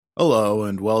Hello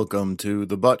and welcome to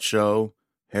The Butt Show.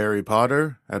 Harry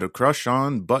Potter had a crush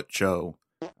on Butt Show.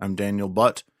 I'm Daniel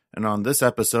Butt, and on this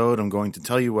episode I'm going to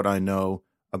tell you what I know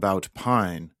about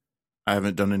pine. I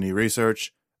haven't done any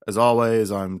research. As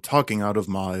always, I'm talking out of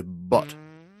my butt.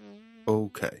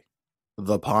 Okay.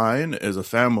 The pine is a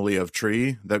family of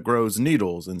tree that grows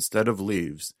needles instead of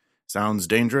leaves. Sounds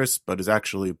dangerous, but is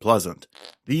actually pleasant.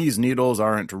 These needles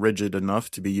aren't rigid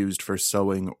enough to be used for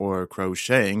sewing or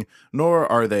crocheting, nor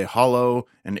are they hollow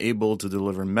and able to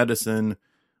deliver medicine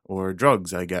or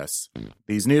drugs, I guess.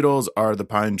 These needles are the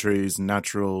pine tree's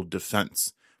natural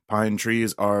defense. Pine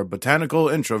trees are botanical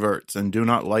introverts and do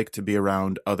not like to be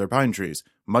around other pine trees,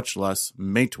 much less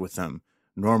mate with them.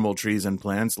 Normal trees and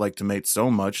plants like to mate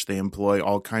so much they employ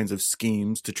all kinds of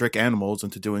schemes to trick animals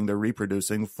into doing their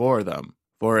reproducing for them.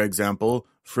 For example,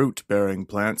 fruit-bearing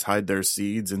plants hide their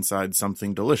seeds inside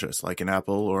something delicious like an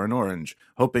apple or an orange,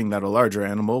 hoping that a larger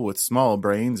animal with small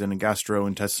brains and a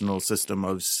gastrointestinal system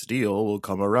of steel will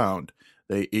come around.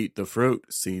 They eat the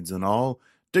fruit, seeds and all,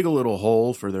 dig a little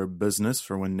hole for their business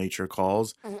for when nature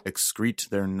calls, excrete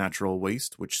their natural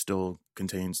waste, which still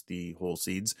contains the whole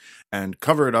seeds, and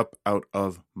cover it up out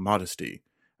of modesty.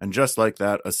 And just like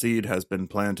that, a seed has been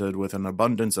planted with an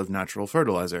abundance of natural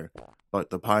fertilizer. But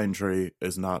the pine tree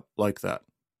is not like that.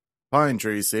 Pine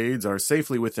tree seeds are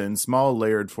safely within small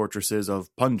layered fortresses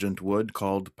of pungent wood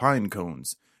called pine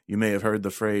cones. You may have heard the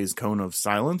phrase cone of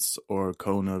silence or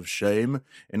cone of shame,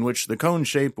 in which the cone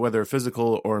shape, whether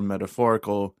physical or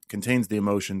metaphorical, contains the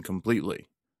emotion completely.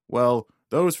 Well,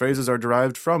 those phrases are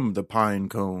derived from the pine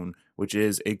cone, which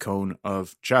is a cone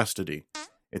of chastity.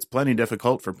 It's plenty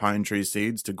difficult for pine tree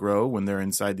seeds to grow when they're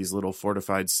inside these little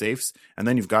fortified safes, and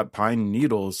then you've got pine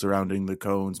needles surrounding the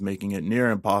cones, making it near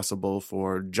impossible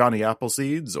for Johnny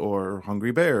Appleseeds or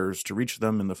hungry bears to reach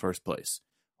them in the first place.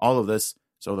 All of this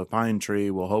so the pine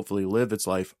tree will hopefully live its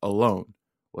life alone,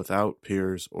 without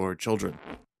peers or children.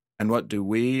 And what do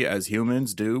we, as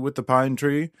humans, do with the pine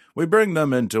tree? We bring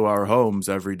them into our homes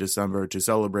every December to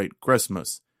celebrate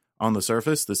Christmas. On the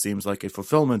surface, this seems like a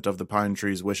fulfillment of the pine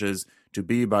tree's wishes to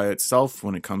be by itself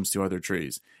when it comes to other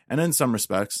trees, and in some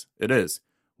respects, it is.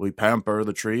 We pamper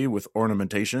the tree with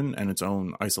ornamentation and its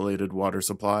own isolated water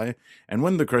supply, and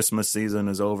when the Christmas season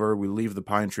is over, we leave the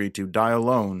pine tree to die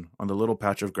alone on the little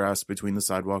patch of grass between the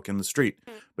sidewalk and the street.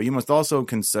 But you must also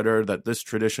consider that this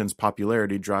tradition's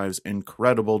popularity drives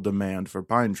incredible demand for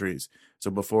pine trees.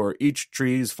 So before each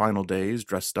tree's final days,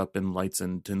 dressed up in lights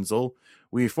and tinsel,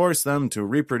 we force them to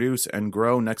reproduce and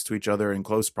grow next to each other in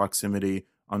close proximity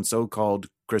on so-called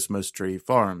Christmas tree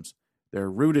farms. They're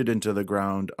rooted into the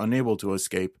ground, unable to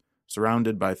escape,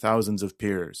 surrounded by thousands of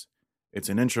peers. It's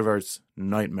an introvert's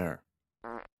nightmare.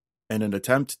 In an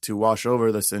attempt to wash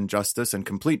over this injustice and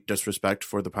complete disrespect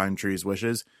for the pine tree's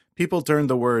wishes, people turned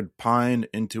the word pine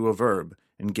into a verb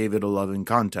and gave it a loving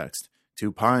context.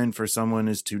 To pine for someone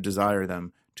is to desire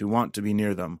them, to want to be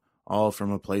near them, all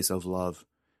from a place of love.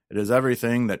 It is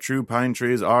everything that true pine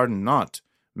trees are not.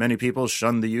 Many people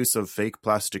shun the use of fake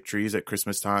plastic trees at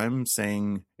Christmas time,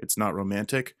 saying it's not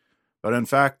romantic. But in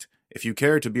fact, if you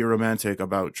care to be romantic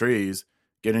about trees,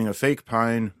 getting a fake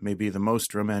pine may be the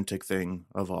most romantic thing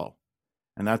of all.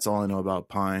 And that's all I know about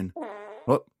pine.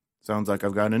 Oh, sounds like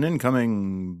I've got an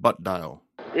incoming butt dial.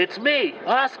 It's me,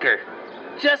 Oscar.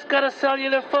 Just got a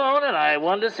cellular phone and I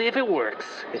wanted to see if it works.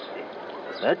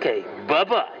 Okay,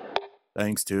 bye-bye.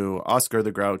 Thanks to Oscar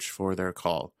the Grouch for their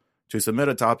call. To submit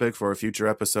a topic for a future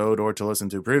episode or to listen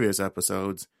to previous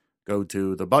episodes, go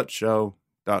to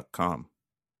thebuttshow.com.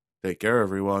 Take care,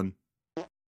 everyone.